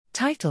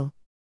Title: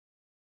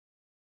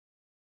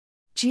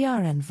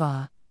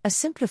 GRN-VAE, a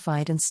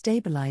simplified and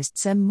stabilized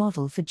SEM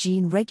model for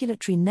gene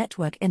regulatory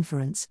network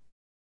inference.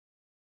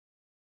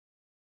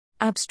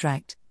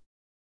 Abstract: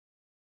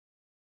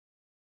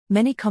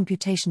 Many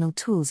computational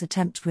tools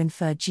attempt to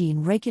infer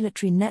gene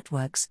regulatory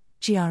networks,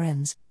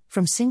 GRNs,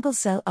 from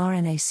single-cell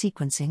RNA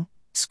sequencing,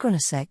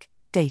 SCRN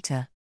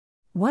data.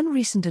 One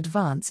recent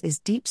advance is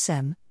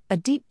DeepSEM, a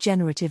deep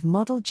generative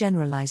model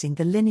generalizing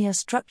the linear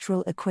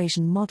structural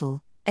equation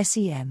model,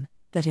 SEM,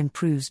 that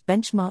improves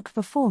benchmark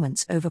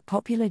performance over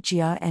popular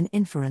GRN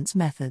inference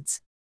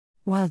methods.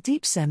 While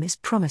DeepSEM is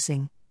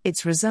promising,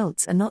 its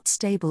results are not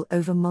stable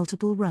over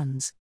multiple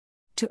runs.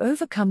 To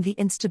overcome the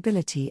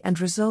instability and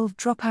resolve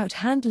dropout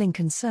handling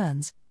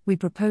concerns, we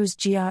propose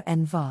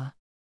GRN-VAE.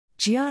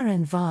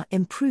 GRN-VAE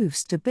improves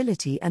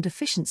stability and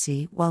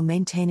efficiency while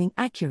maintaining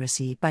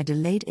accuracy by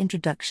delayed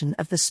introduction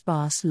of the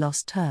sparse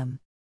loss term.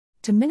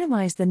 To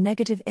minimize the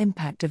negative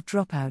impact of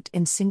dropout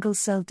in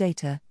single-cell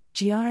data,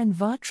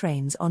 GRN-VAE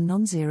trains on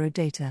non-zero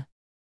data.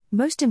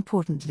 Most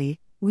importantly,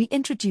 we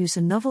introduce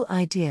a novel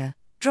idea,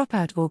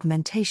 dropout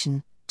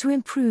augmentation, to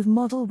improve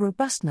model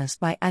robustness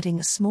by adding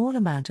a small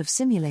amount of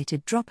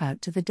simulated dropout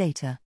to the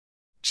data.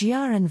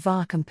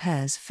 GRN-VAE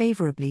compares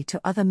favorably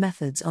to other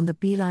methods on the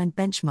B-line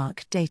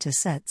benchmark data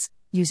sets,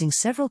 using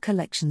several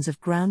collections of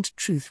ground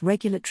truth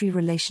regulatory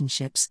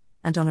relationships,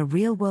 and on a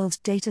real-world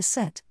data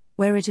set,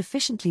 where it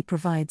efficiently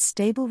provides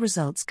stable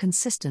results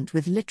consistent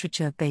with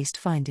literature-based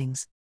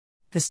findings.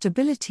 The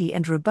stability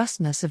and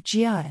robustness of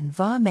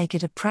GRN-VAE make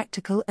it a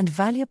practical and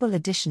valuable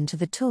addition to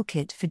the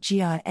toolkit for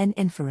GRN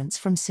inference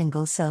from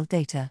single-cell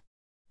data.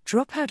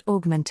 Dropout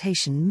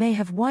augmentation may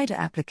have wider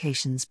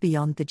applications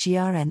beyond the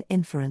GRN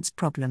inference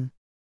problem.